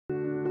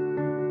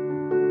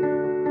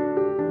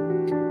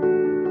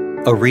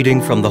A reading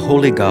from the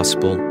Holy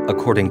Gospel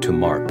according to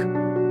Mark.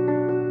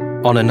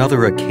 On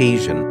another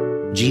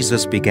occasion,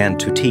 Jesus began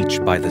to teach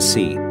by the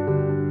sea.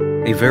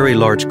 A very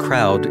large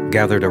crowd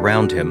gathered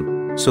around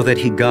him, so that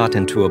he got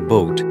into a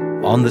boat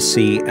on the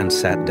sea and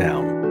sat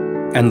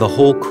down. And the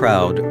whole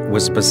crowd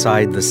was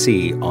beside the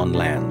sea on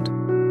land.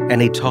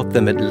 And he taught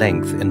them at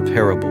length in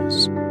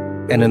parables.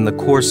 And in the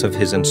course of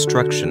his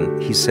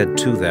instruction, he said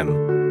to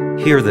them,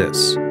 "Hear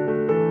this.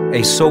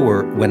 A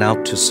sower went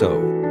out to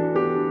sow.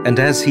 And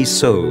as he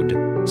sowed,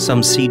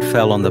 some seed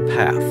fell on the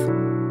path,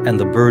 and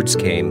the birds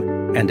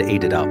came and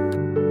ate it up.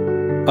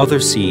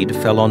 Other seed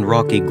fell on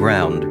rocky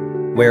ground,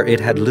 where it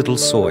had little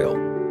soil.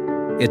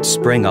 It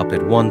sprang up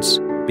at once,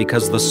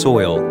 because the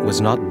soil was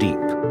not deep.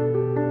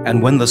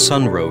 And when the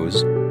sun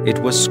rose, it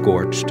was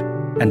scorched,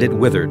 and it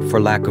withered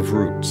for lack of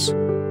roots.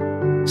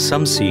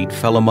 Some seed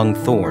fell among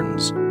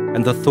thorns,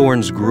 and the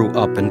thorns grew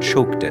up and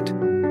choked it,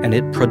 and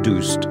it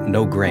produced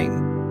no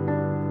grain.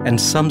 And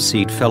some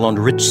seed fell on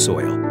rich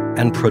soil,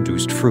 and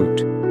produced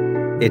fruit.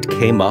 It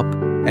came up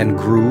and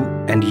grew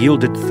and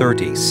yielded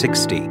 30,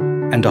 60,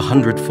 and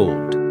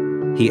 100-fold.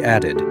 He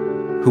added,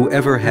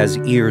 "Whoever has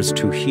ears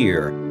to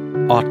hear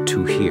ought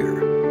to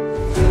hear."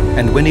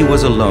 And when he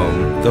was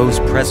alone, those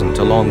present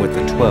along with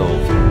the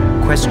 12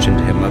 questioned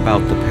him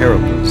about the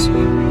parables.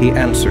 He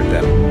answered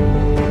them,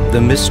 "The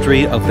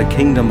mystery of the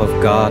kingdom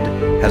of God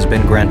has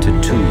been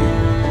granted to you.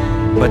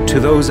 But to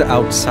those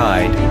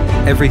outside,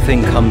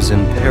 everything comes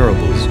in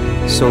parables,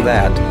 so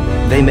that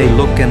they may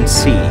look and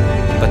see,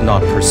 but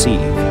not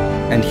perceive,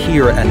 and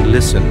hear and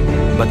listen,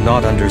 but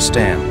not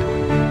understand,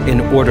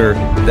 in order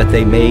that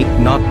they may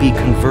not be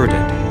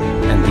converted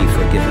and be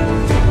forgiven."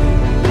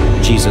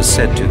 Jesus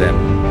said to them,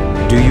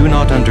 "Do you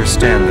not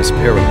understand this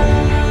parable?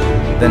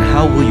 Then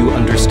how will you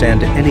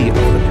understand any of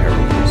the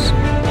parables?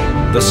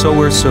 The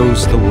sower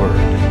sows the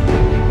word.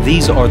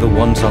 These are the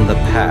ones on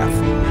the path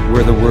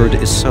where the word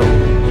is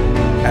sown.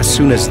 As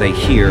soon as they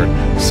hear,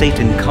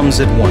 Satan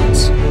comes at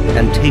once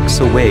and takes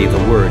away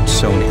the word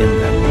sown in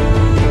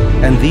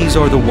them. And these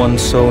are the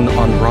ones sown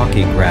on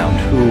rocky ground,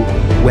 who,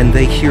 when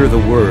they hear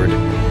the word,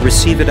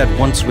 receive it at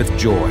once with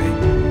joy.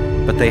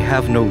 But they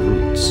have no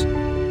roots.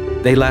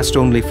 They last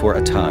only for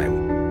a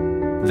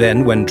time.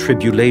 Then when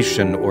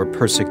tribulation or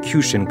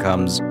persecution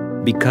comes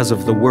because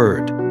of the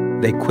word,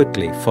 they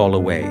quickly fall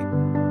away.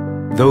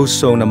 Those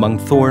sown among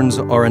thorns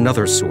are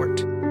another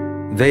sort.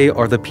 They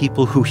are the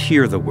people who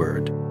hear the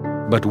word,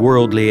 but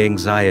worldly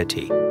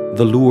anxiety,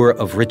 the lure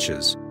of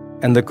riches,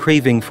 and the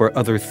craving for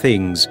other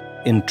things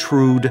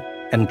intrude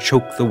and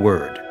choke the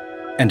word,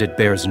 and it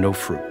bears no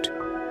fruit.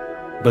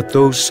 But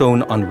those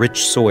sown on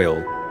rich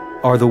soil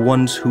are the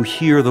ones who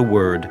hear the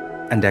word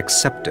and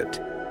accept it,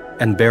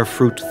 and bear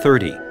fruit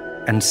 30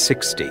 and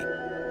 60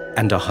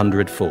 and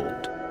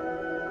 100-fold.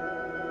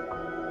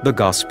 The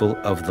Gospel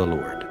of the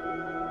Lord.